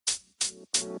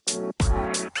When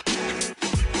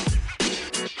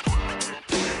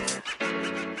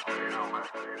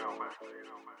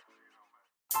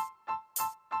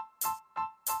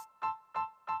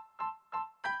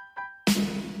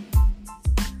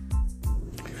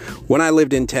I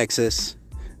lived in Texas,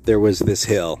 there was this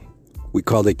hill. We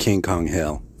called it King Kong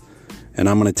Hill. And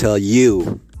I'm going to tell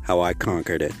you how I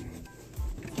conquered it.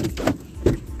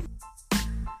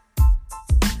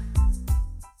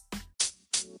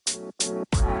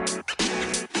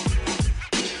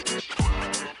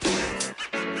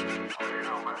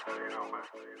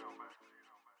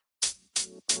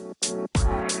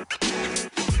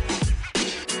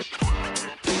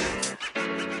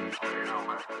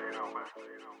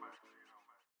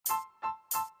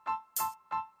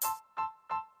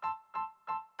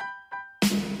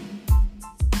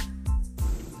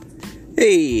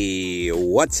 Hey,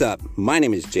 what's up? My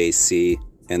name is JC,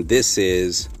 and this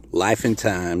is Life and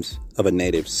Times of a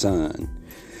Native Son.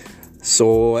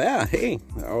 So, yeah, hey,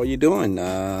 how are you doing?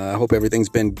 I hope everything's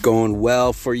been going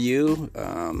well for you.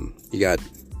 You got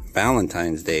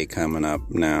Valentine's Day coming up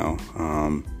now.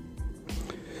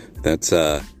 It's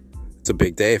a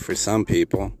big day for some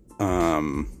people.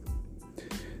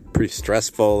 Pretty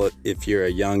stressful if you're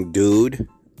a young dude.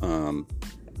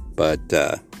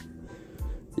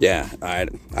 Yeah, I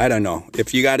don't know.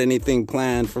 If you got anything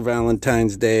planned for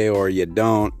Valentine's Day or you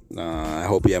don't, I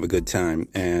hope you have a good time.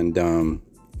 And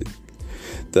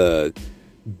the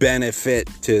benefit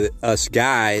to us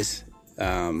guys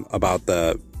about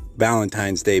the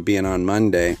Valentine's Day being on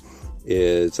Monday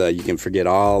is you can forget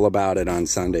all about it on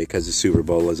Sunday because the Super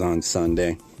Bowl is on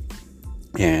Sunday.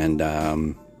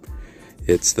 And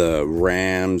it's the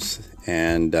Rams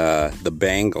and the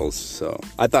Bengals. So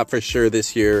I thought for sure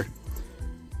this year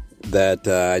that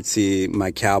I'd see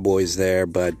my Cowboys there,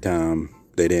 but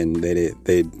they didn't.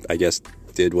 They I guess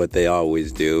did what they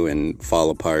always do and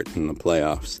fall apart in the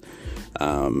playoffs.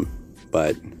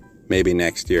 But maybe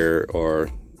next year or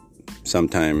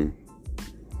sometime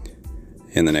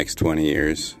in the next 20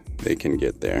 years they can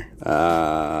get there.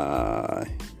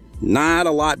 Not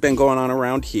a lot been going on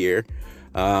around here.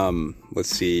 Let's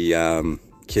see.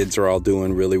 Kids are all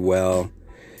doing really well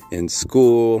in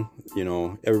school. You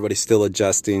know, everybody's still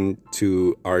adjusting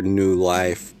to our new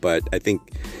life, but I think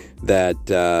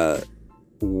that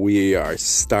we are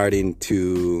starting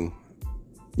to,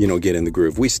 get in the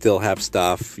groove. We still have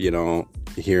stuff,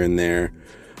 here and there.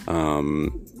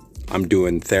 I'm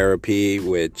doing therapy,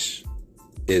 which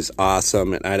is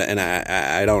awesome, and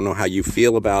I don't know how you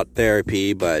feel about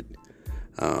therapy, but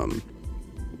the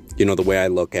way I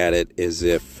look at it is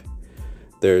if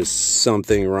there's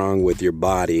something wrong with your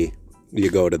body, you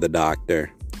go to the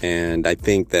doctor. And I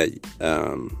think that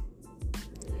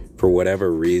for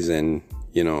whatever reason,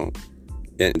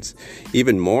 it's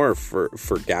even more for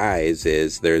guys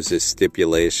is there's this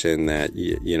stipulation that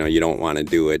you don't want to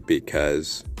do it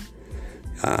because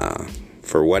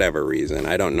for whatever reason,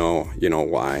 I don't know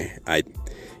why. I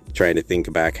trying to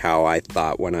think back how I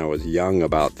thought when I was young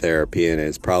about therapy, and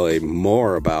it's probably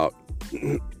more about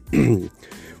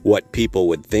what people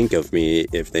would think of me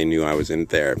if they knew I was in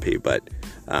therapy. But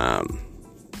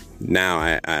now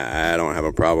I don't have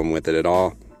a problem with it at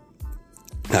all.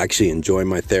 I actually enjoy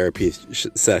my therapy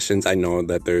sessions. I know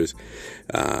that there's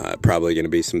probably going to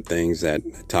be some things that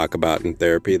I talk about in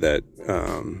therapy that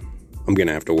I'm going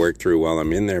to have to work through while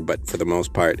I'm in there. But for the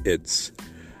most part, it's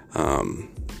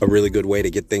a really good way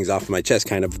to get things off my chest,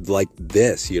 kind of like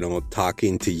this,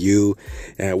 talking to you,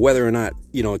 whether or not,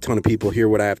 a ton of people hear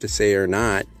what I have to say or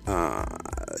not.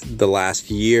 The last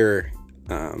year,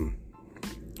 and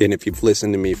if you've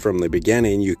listened to me from the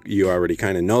beginning, you already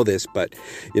kind of know this, but,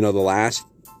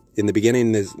 in the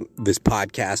beginning, this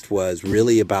podcast was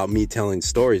really about me telling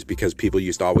stories because people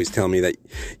used to always tell me that,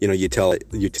 you tell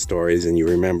stories and you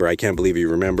remember. I can't believe you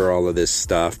remember all of this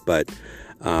stuff, but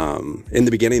in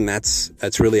the beginning,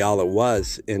 that's really all it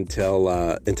was until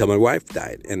my wife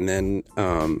died. And then,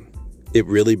 it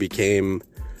really became,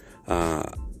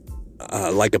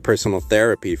 like a personal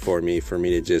therapy for me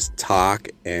to just talk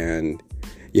and,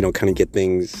 kind of get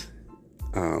things,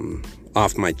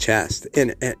 off my chest.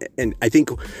 And I think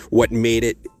what made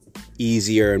it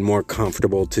easier and more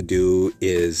comfortable to do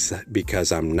is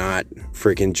because I'm not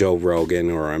freaking Joe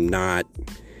Rogan, or I'm not,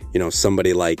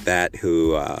 somebody like that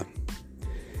who,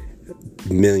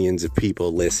 millions of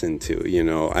people listen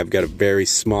to. I've got a very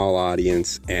small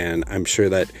audience, and I'm sure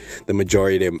that the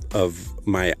majority of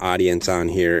my audience on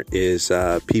here is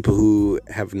people who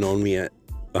have known me at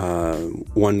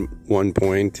one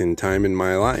point in time in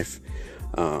my life,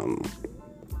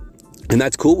 and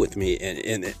that's cool with me.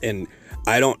 And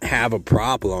I don't have a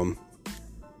problem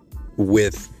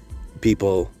with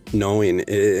people knowing,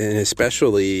 and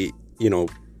especially,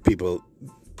 people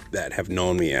that have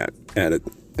known me at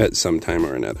some time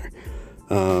or another.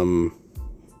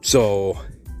 So,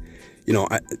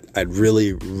 I'd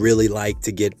really, really like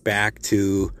to get back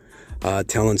to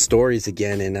telling stories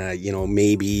again, and,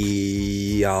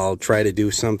 maybe I'll try to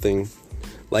do something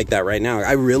like that right now.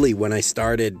 When I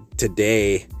started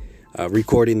today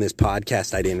recording this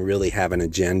podcast, I didn't really have an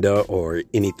agenda or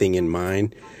anything in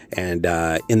mind. And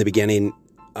in the beginning,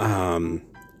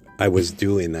 I was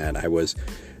doing that. I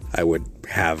would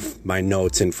have my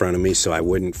notes in front of me so I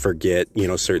wouldn't forget,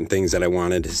 certain things that I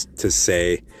wanted to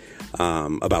say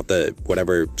about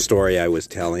whatever story I was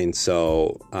telling.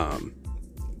 So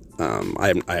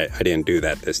I didn't do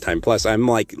that this time. Plus, I'm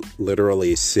like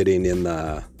literally sitting in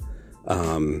the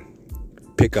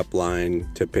pickup line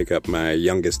to pick up my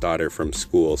youngest daughter from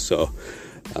school. So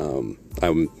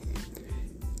I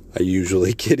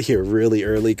usually get here really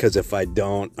early, because if I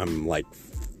don't, I'm like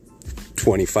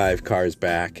 25 cars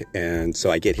back. And so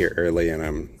I get here early, and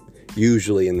I'm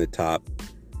usually in the top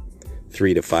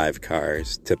 3 to 5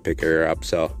 cars to pick her up.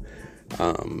 So,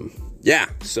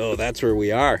 so that's where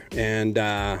we are. And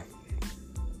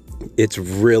it's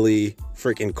really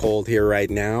freaking cold here right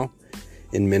now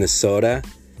in Minnesota,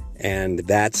 and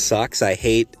that sucks. I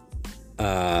hate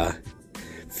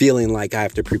feeling like I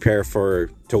have to prepare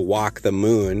to walk the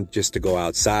moon just to go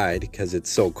outside, because it's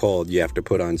so cold. You have to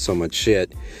put on so much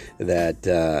shit that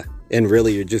and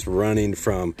really you're just running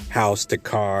from house to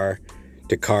car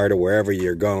to wherever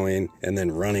you're going, and then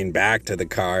running back to the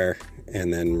car,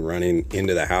 and then running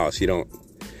into the house.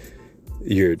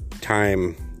 Your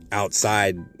time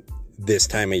outside this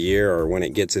time of year, or when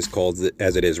it gets as cold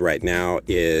as it is right now,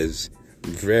 is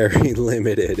very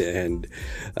limited. And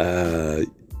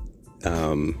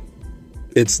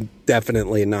it's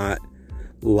definitely not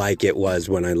like it was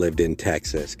when I lived in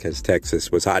Texas, because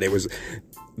Texas was hot. It was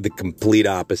the complete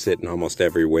opposite in almost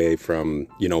every way, from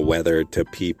weather to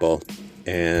people.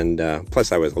 And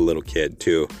plus I was a little kid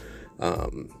too.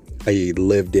 I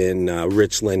lived in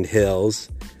Richland Hills,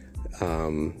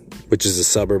 which is a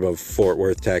suburb of Fort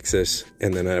Worth, Texas.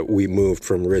 And then we moved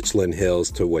from Richland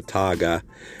Hills to Watauga,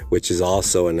 which is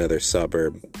also another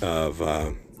suburb of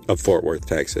Fort Worth,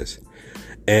 Texas.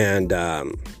 And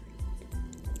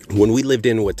when we lived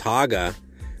in Watauga,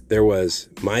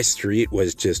 my street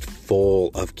was just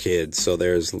full of kids. So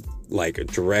there's like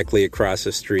directly across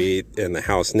the street, and the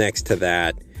house next to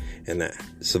that,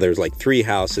 so there's like 3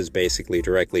 houses basically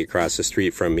directly across the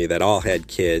street from me that all had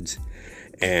kids.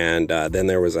 And then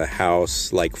there was a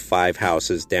house like 5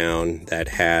 houses down that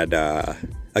had a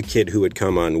kid who would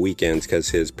come on weekends because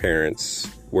his parents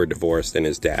were divorced and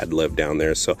his dad lived down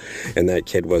there. So, and that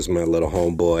kid was my little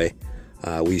homeboy.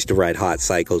 We used to ride hot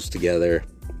cycles together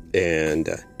and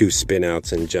do spin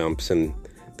outs and jumps and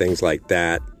things like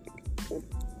that.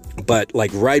 But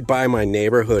like right by my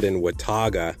neighborhood in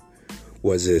Watauga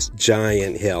was this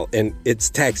giant hill, and it's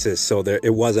Texas, so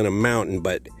it wasn't a mountain,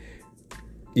 but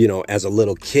as a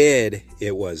little kid,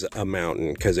 it was a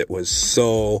mountain because it was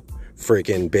so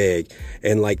freaking big.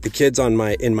 And like the kids in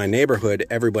my neighborhood,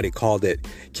 everybody called it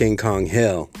King Kong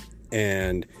Hill,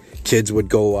 and kids would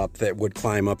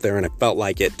climb up there, and it felt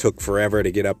like it took forever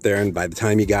to get up there. And by the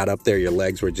time you got up there, your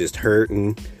legs were just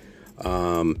hurting.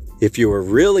 If you were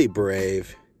really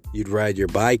brave, you'd ride your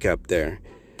bike up there,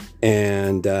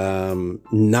 and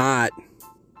not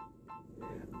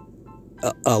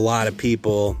a lot of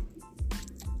people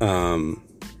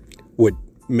would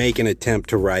make an attempt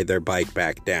to ride their bike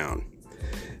back down.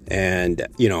 And,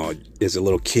 as a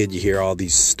little kid, you hear all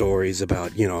these stories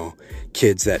about,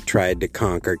 kids that tried to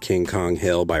conquer King Kong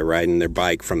Hill by riding their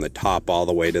bike from the top all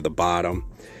the way to the bottom.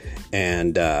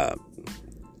 And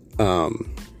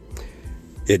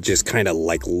it just kind of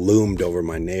like loomed over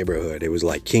my neighborhood. It was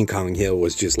like King Kong Hill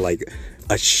was just like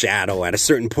a shadow. At a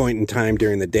certain point in time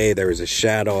during the day, there was a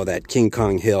shadow that King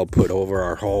Kong Hill put over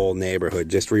our whole neighborhood,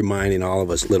 just reminding all of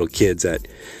us little kids that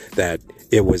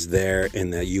it was there,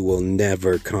 and that you will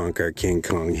never conquer King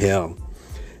Kong Hill.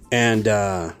 And,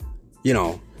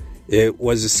 it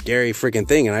was a scary freaking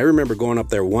thing. And I remember going up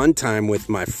there one time with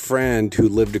my friend who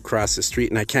lived across the street,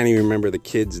 and I can't even remember the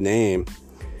kid's name,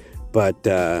 but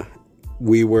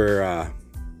we were,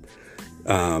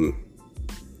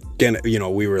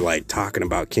 we were like talking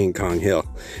about King Kong Hill,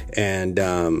 and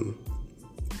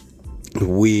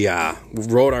we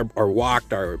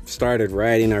started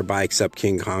riding our bikes up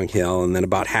King Kong Hill, and then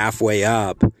about halfway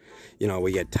up,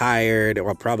 we get tired.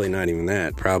 Well, probably not even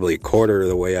that. Probably a quarter of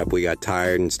the way up, we got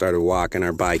tired and started walking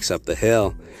our bikes up the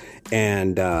hill.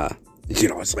 And,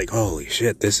 it's like, holy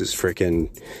shit, this is freaking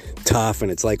tough. And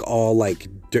it's like all like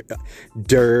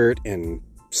dirt and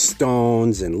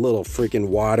stones and little freaking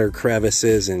water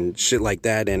crevices and shit like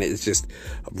that. And it's just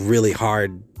really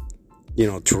hard,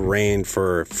 terrain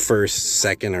for first,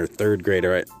 second, or third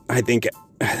grader. I think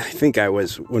I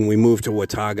was, when we moved to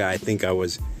Watauga, I think I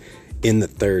was in the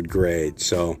third grade.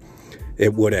 So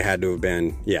it would have had to have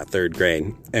been, third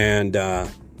grade. And,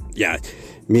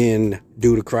 me and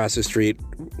dude across the street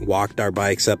walked our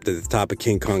bikes up to the top of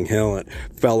King Kong Hill. It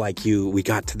felt like we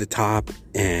got to the top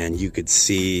and you could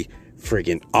see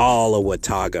friggin' all of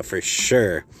Watauga for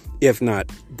sure, if not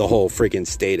the whole friggin'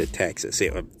 state of Texas.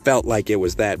 It felt like it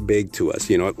was that big to us,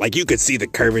 like you could see the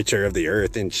curvature of the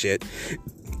earth and shit.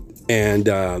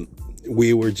 And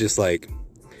we were just like,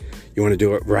 you want to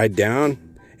do it ride down?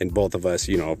 And both of us,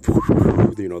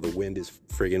 the wind is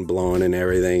friggin' blowing and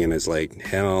everything, and it's like,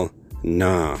 hell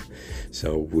nah.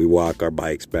 So we walk our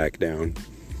bikes back down.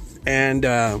 And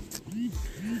I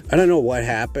don't know what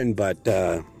happened, but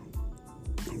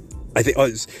I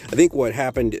think what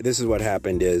happened, this is what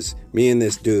happened, is me and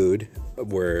this dude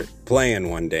were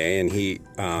playing one day, and he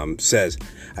says,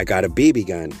 I got a BB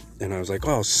gun. And I was like,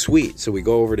 oh, sweet. So we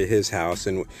go over to his house,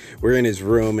 and we're in his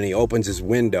room, and he opens his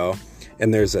window,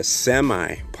 and there's a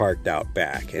semi parked out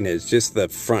back, and it's just the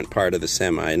front part of the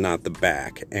semi, not the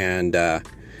back. And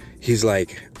he's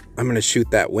like, I'm going to shoot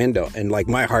that window. And like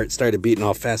my heart started beating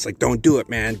all fast, like, don't do it,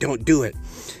 man, don't do it.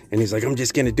 And he's like, I'm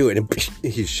just going to do it. And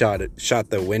he shot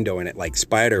the window, and it like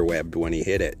spider webbed when he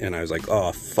hit it. And I was like,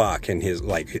 oh, fuck. And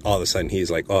all of a sudden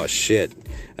he's like, oh shit,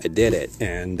 I did it.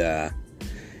 And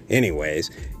anyways,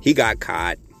 he got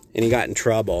caught and he got in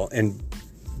trouble. And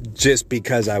just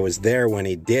because I was there when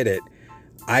he did it,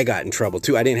 I got in trouble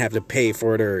too. I didn't have to pay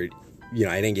for it, or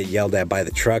I didn't get yelled at by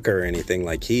the trucker or anything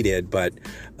like he did, but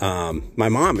my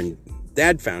mom and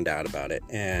dad found out about it,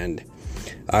 and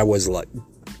I was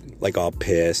like all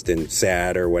pissed and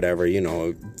sad or whatever,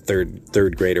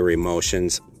 third grader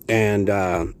emotions. And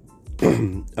I'm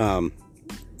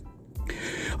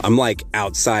like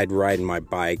outside riding my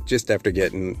bike just after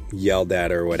getting yelled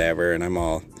at or whatever, and I'm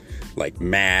all like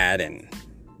mad, and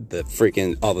the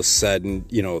freaking, all of a sudden,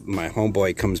 my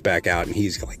homeboy comes back out, and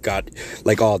he's like got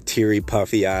like all teary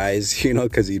puffy eyes,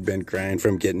 because he'd been crying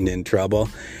from getting in trouble.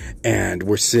 And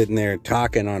we're sitting there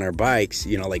talking on our bikes,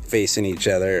 like facing each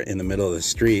other in the middle of the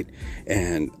street.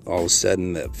 And all of a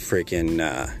sudden the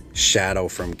freaking shadow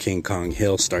from King Kong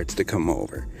Hill starts to come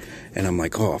over. And I'm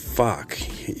like, oh, fuck,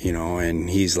 and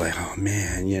he's like, oh,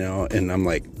 man, and I'm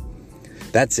like,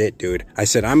 that's it, dude. I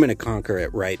said, I'm going to conquer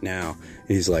it right now. And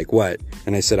he's like, what?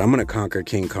 And I said, I'm going to conquer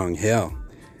King Kong Hill.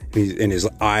 And his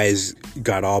eyes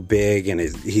got all big, and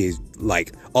he's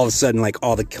like, all of a sudden, like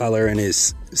all the color in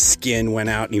his skin went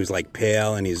out, and he was like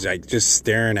pale, and he's like just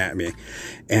staring at me.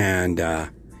 And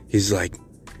he's like,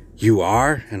 you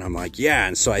are? And I'm like, yeah.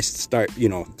 And so I start,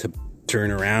 to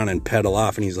turn around and pedal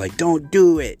off, and he's like, don't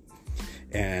do it.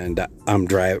 And I'm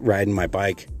riding my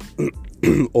bike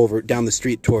over down the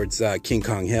street towards King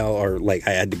Kong Hill, or like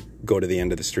I had to go to the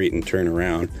end of the street and turn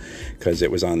around because it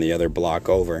was on the other block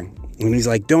over. And he's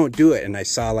like, don't do it. And I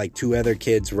saw like two other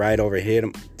kids ride over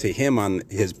to him on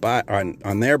his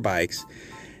on their bikes,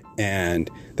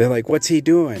 and they're like, what's he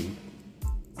doing?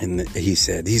 And he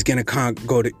said he's gonna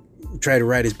try to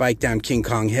ride his bike down King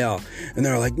Kong Hill. And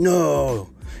they're like, no.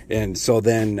 And so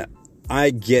then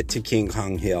I get to King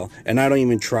Kong Hill, and I don't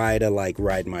even try to like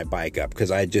ride my bike up, because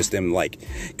I just am like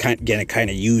gonna kind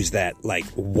of use that like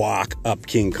walk up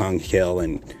King Kong Hill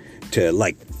and to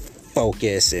like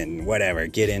focus and whatever,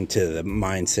 get into the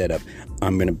mindset of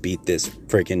I'm gonna beat this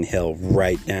freaking hill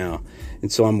right now.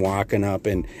 And so I'm walking up,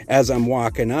 and as I'm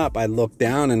walking up, I look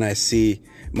down and I see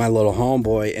my little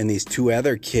homeboy and these two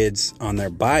other kids on their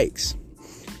bikes,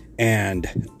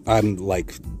 and I'm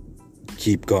like,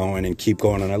 keep going,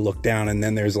 and I look down, and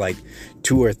then there's like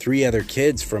two or three other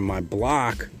kids from my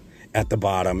block at the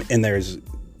bottom, and they're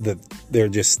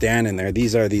just standing there.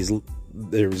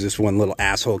 There was this one little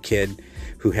asshole kid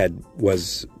who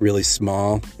was really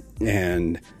small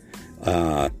and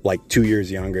like 2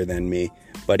 years younger than me,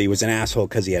 but he was an asshole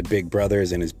because he had big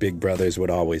brothers, and his big brothers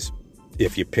would always,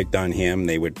 if you picked on him,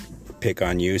 they would pick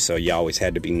on you, so you always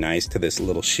had to be nice to this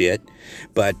little shit.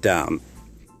 But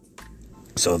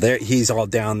so there, he's all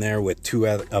down there with two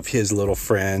of his little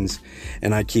friends,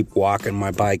 and I keep walking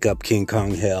my bike up King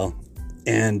Kong Hill,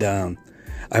 and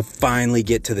I finally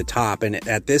get to the top. And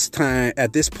at this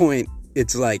point,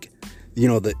 it's like,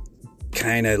 the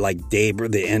kind of like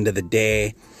the end of the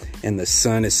day, and the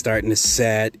sun is starting to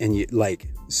set, and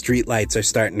street lights are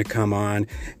starting to come on,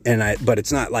 but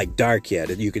it's not like dark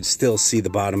yet. You could still see the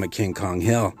bottom of King Kong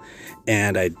Hill.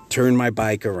 And I turn my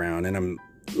bike around, and I'm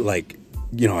like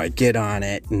I get on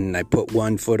it and I put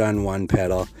one foot on one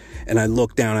pedal and I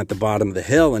look down at the bottom of the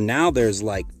hill, and now there's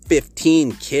like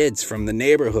 15 kids from the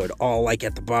neighborhood all like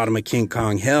at the bottom of King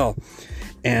Kong Hill.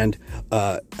 And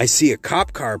I see a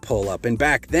cop car pull up. And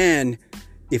back then,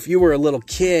 if you were a little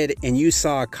kid and you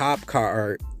saw a cop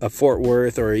car, a Fort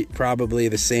Worth, or probably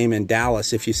the same in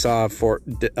Dallas, if you saw a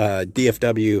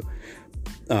DFW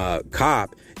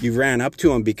cop, you ran up to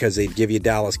them because they'd give you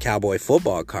Dallas Cowboy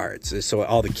football cards. So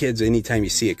all the kids, anytime you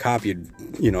see a cop, you'd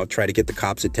try to get the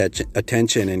cops'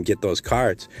 attention and get those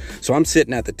cards. So I'm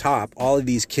sitting at the top. All of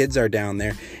these kids are down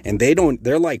there, and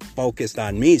they're like focused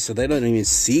on me, so they don't even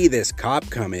see this cop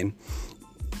coming.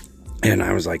 And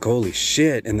I was like, holy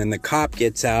shit. And then the cop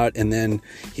gets out, and then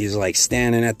he's like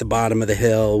standing at the bottom of the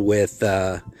hill with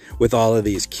all of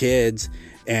these kids.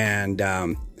 And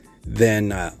then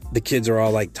the kids are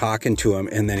all like talking to him.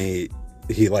 And then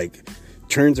he like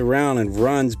turns around and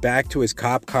runs back to his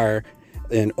cop car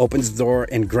and opens the door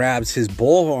and grabs his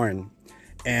bullhorn.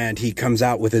 And he comes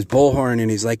out with his bullhorn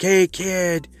and he's like, hey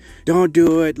kid, don't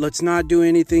do it. Let's not do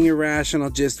anything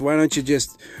irrational. Why don't you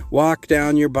just walk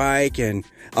down your bike and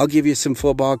I'll give you some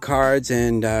football cards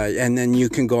and then you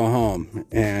can go home.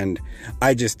 And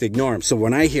I just ignore him. So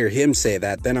when I hear him say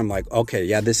that, then I'm like, okay,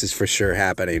 yeah, this is for sure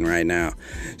happening right now.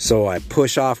 So I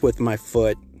push off with my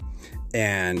foot,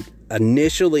 and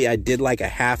initially I did like a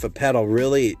half a pedal,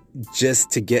 really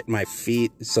just to get my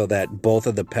feet so that both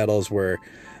of the pedals were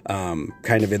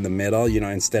kind of in the middle,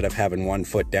 instead of having one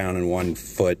foot down and one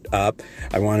foot up.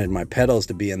 I wanted my pedals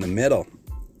to be in the middle.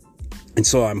 And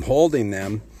so I'm holding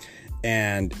them,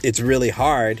 and it's really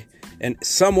hard. And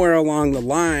somewhere along the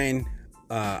line,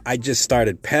 I just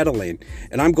started pedaling,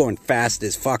 and I'm going fast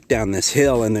as fuck down this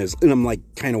hill, and I'm like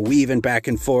kind of weaving back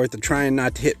and forth and trying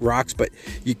not to hit rocks, but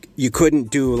you couldn't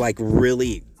do like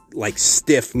really like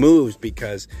stiff moves,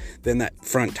 because then that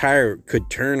front tire could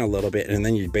turn a little bit, and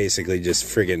then you basically just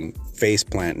friggin' face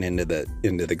planting into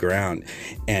the ground.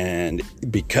 And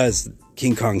because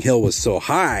King Kong Hill was so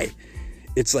high,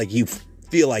 it's like you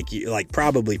feel like you, like,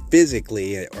 probably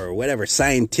physically or whatever,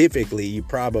 scientifically, you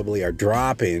probably are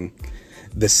dropping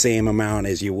the same amount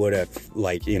as you would have,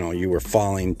 like, you were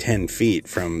falling 10 feet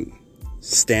from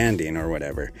standing or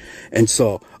whatever. And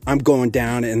so I'm going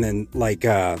down, and then like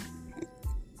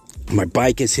my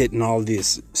bike is hitting all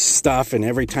this stuff, and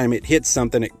every time it hits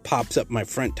something, it pops up my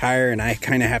front tire, and I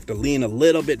kind of have to lean a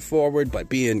little bit forward, but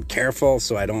being careful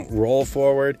so I don't roll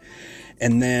forward.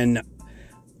 And then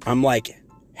I'm like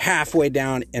halfway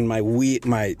down, and my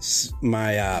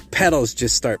pedals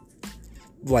just start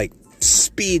like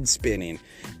speed spinning,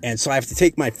 and so I have to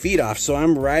take my feet off. So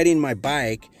I'm riding my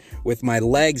bike with my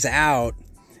legs out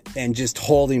and just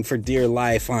holding for dear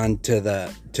life onto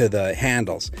the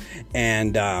handles.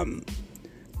 And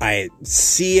I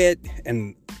see it,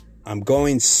 and I'm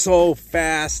going so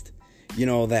fast,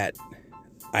 that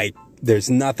there's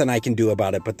nothing I can do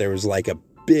about it. But there was like a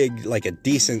big, like a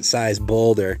decent sized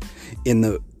boulder in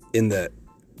the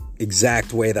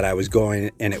exact way that I was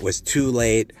going, and it was too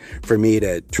late for me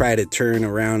to try to turn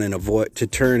around and avoid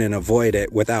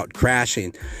it without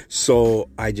crashing. So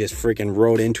I just freaking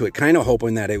rode into it, kind of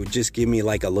hoping that it would just give me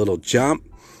like a little jump,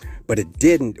 but it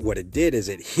didn't. What it did is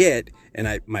it hit,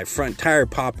 and my front tire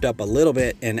popped up a little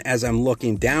bit, and as I'm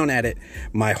looking down at it,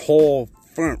 my whole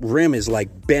front rim is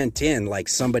like bent in, like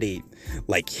somebody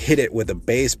like hit it with a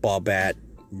baseball bat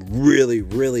really,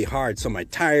 really hard. So my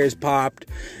tires popped,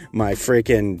 my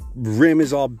freaking rim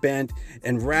is all bent,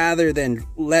 and rather than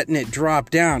letting it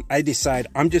drop down, I decide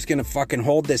I'm just gonna fucking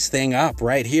hold this thing up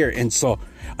right here. And so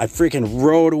I freaking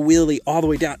rode a wheelie all the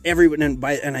way down.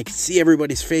 And I can see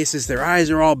everybody's faces, their eyes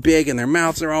are all big and their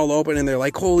mouths are all open, and they're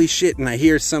like, holy shit. And I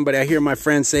hear my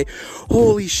friend say,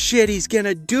 holy shit, he's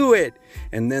gonna do it.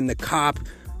 And then the cop,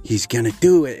 he's gonna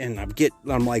do it. And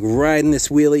I'm like riding this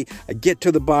wheelie. I get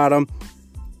to the bottom,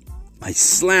 I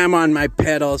slam on my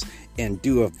pedals and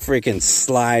do a freaking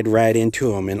slide right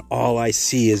into them, and all I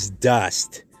see is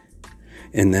dust.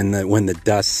 And then when the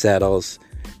dust settles,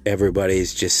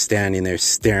 everybody's just standing there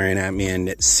staring at me, and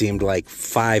it seemed like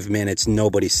 5 minutes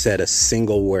nobody said a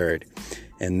single word.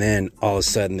 And then all of a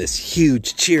sudden, this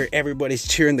huge cheer, everybody's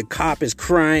cheering, the cop is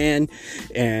crying,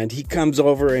 and he comes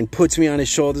over and puts me on his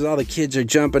shoulders. All the kids are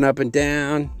jumping up and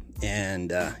down,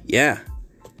 and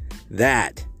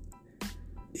that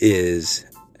is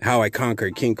how I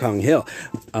conquered King Kong Hill.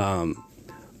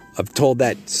 I've told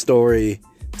that story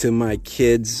to my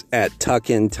kids at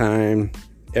tuck-in time.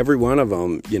 Every one of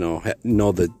them,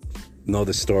 know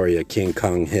the story of King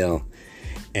Kong Hill,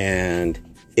 and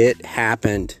it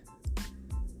happened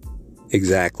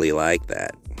exactly like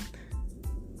that.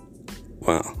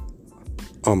 Well,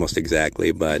 almost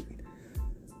exactly, but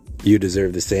you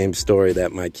deserve the same story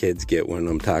that my kids get when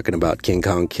I'm talking about King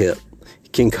Kong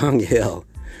Hill.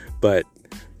 But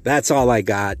that's all I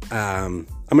got. I'm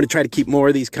going to try to keep more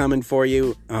of these coming for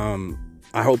you.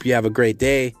 I hope you have a great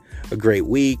day, a great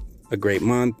week, a great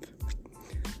month,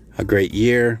 a great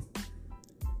year,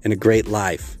 and a great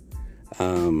life.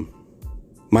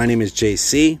 My name is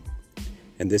JC,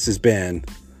 and this has been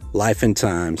Life and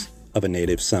Times of a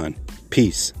Native Son.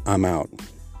 Peace. I'm out.